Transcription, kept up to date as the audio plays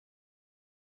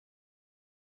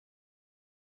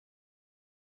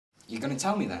You're going to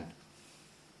tell me then?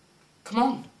 Come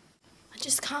on. I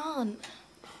just can't.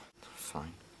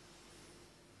 Fine.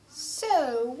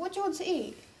 So, what do you want to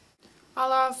eat?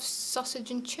 I'll have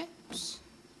sausage and chips.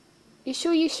 You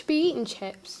sure you should be eating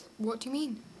chips? What do you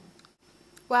mean?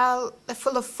 Well, they're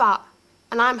full of fat,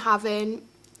 and I'm having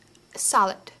a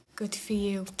salad. Good for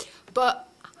you. But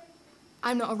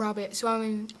I'm not a rabbit, so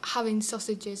I'm having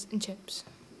sausages and chips.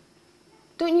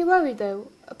 Don't you worry, though,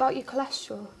 about your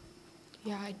cholesterol?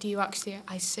 Yeah, I do actually.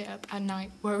 I sit up at night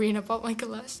worrying about my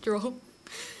cholesterol.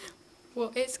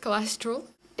 What is cholesterol?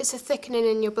 It's a thickening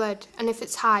in your blood, and if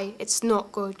it's high, it's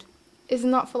not good. Isn't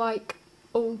that for, like,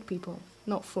 old people,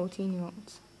 not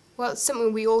 14-year-olds? Well, it's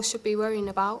something we all should be worrying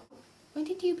about. When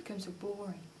did you become so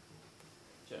boring?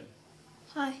 Jen.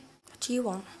 Hi. What do you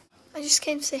want? I just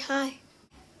came to say hi.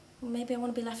 Well, maybe I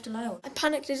want to be left alone. I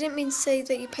panicked. I didn't mean to say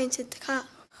that you painted the cat.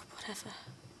 Whatever.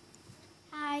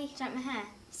 Hi. Do you like my hair?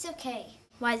 It's okay.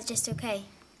 Why is it just okay?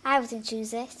 I wouldn't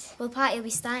choose it. Well, party will be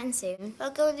starting soon.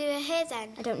 I'll go and do her hair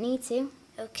then. I don't need to.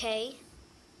 Okay.